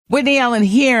Whitney Allen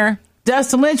here.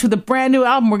 Dustin Lynch with a brand new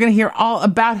album we're going to hear all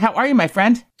about. How are you, my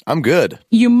friend? I'm good.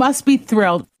 You must be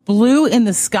thrilled. Blue in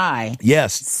the Sky.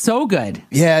 Yes. So good.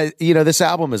 Yeah, this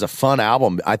album is a fun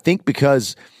album. I think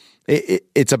because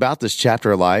it's about this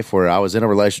chapter of life where I was in a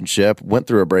relationship, went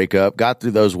through a breakup, got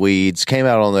through those weeds, came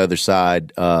out on the other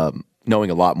side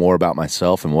knowing a lot more about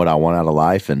myself and what I want out of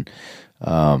life. And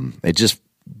it just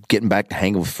getting back to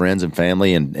hanging with friends and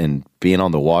family and being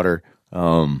on the water.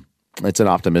 It's an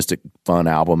optimistic, fun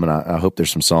album, and I hope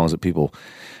there's some songs that people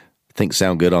think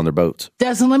sound good on their boats.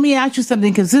 Dustin, let me ask you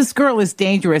something, because this girl is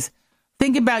dangerous.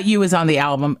 Think About You is on the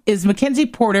album. Is Mackenzie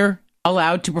Porter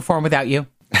allowed to perform without you?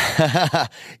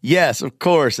 Yes, of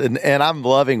course. And I'm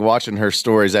loving watching her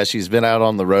stories as she's been out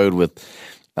on the road with,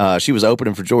 she was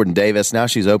opening for Jordan Davis. Now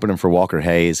she's opening for Walker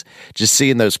Hayes. Just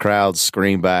seeing those crowds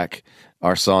scream back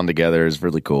our song together is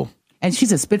really cool. And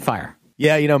she's a Spitfire.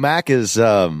 Yeah, Mac is,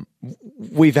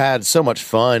 we've had so much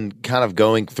fun kind of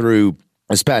going through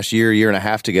this past year and a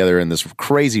half together in this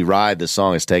crazy ride this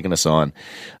song has taken us on.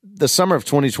 The summer of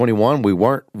 2021, we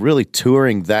weren't really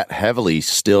touring that heavily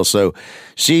still. So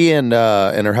she and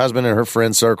her husband and her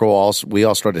friend circle, we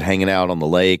all started hanging out on the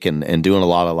lake and doing a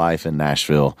lot of life in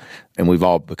Nashville. And we've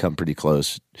all become pretty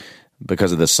close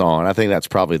because of this song. I think that's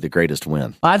probably the greatest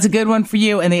win. Well, that's a good one for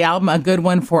you, and the album a good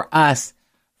one for us.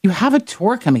 You have a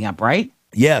tour coming up, right?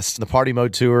 Yes, the Party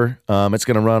Mode Tour. It's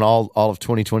going to run all of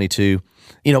 2022.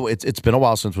 It's been a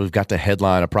while since we've got to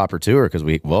headline a proper tour because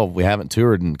we haven't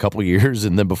toured in a couple of years,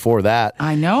 and then before that,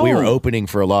 I know we were opening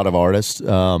for a lot of artists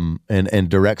and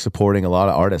direct supporting a lot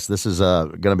of artists. This is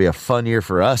going to be a fun year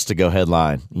for us to go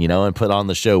headline, and put on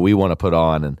the show we want to put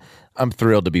on, and I'm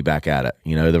thrilled to be back at it.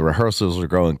 The rehearsals are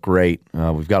going great.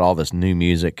 We've got all this new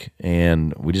music,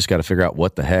 and we just got to figure out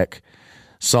what the heck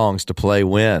songs to play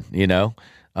when,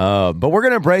 But we're going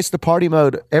to embrace the party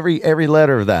mode, every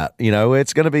letter of that.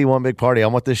 It's going to be one big party. I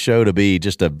want this show to be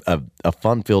just a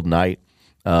fun-filled night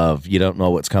of you don't know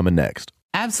what's coming next.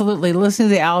 Absolutely. Listen to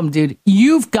the album, dude.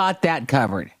 You've got that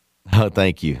covered. Oh,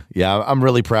 thank you. Yeah, I'm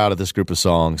really proud of this group of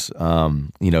songs.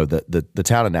 The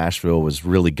town of Nashville was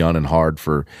really gunning hard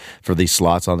for these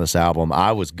slots on this album.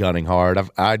 I was gunning hard.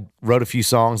 I wrote a few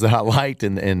songs that I liked,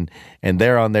 and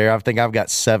they're on there. I think I've got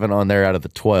 7 on there out of the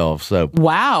 12. So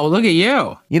wow, look at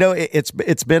you.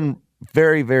 It's been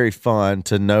very, very fun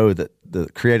to know that the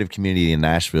creative community in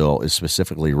Nashville is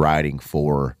specifically writing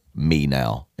for me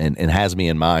now, and has me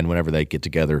in mind whenever they get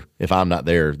together. If I'm not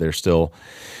there,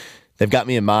 they've got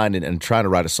me in mind and trying to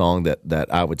write a song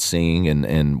that I would sing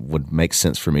and would make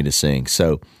sense for me to sing.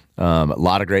 So a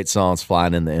lot of great songs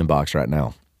flying in the inbox right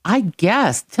now. I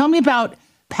guess. Tell me about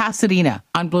Pasadena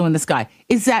on Blue in the Sky.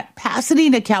 Is that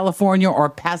Pasadena, California, or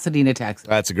Pasadena, Texas?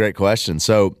 That's a great question.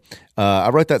 So I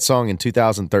wrote that song in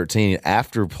 2013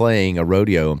 after playing a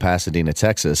rodeo in Pasadena,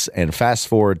 Texas. And fast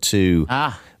forward to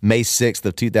May 6th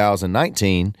of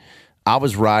 2019, I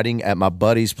was riding at my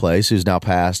buddy's place, who's now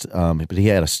passed, but he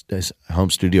had his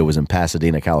home studio was in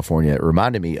Pasadena, California. It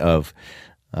reminded me of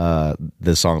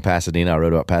the song Pasadena. I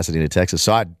wrote about Pasadena, Texas.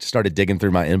 So I started digging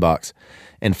through my inbox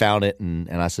and found it, and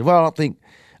I said, well, I don't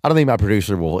think my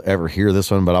producer will ever hear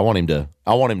this one, but I want him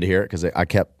to hear it because I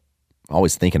kept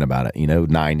always thinking about it,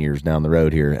 9 years down the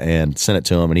road here, and sent it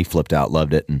to him, and he flipped out,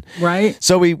 loved it. And right.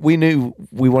 So we knew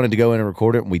we wanted to go in and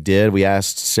record it, and we did. We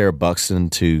asked Sarah Buxton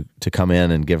to come in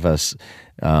and give us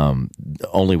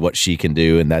only what she can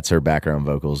do, and that's her background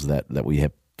vocals that we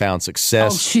have found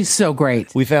success. Oh, she's so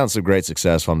great. We found some great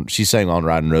success from. She sang on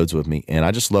Riding Roads with me, and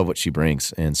I just love what she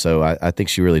brings. And so I think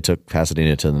she really took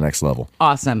Pasadena to the next level.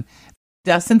 Awesome.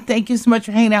 Dustin, thank you so much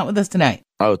for hanging out with us tonight.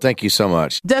 Oh, thank you so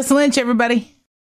much. Dustin Lynch, everybody.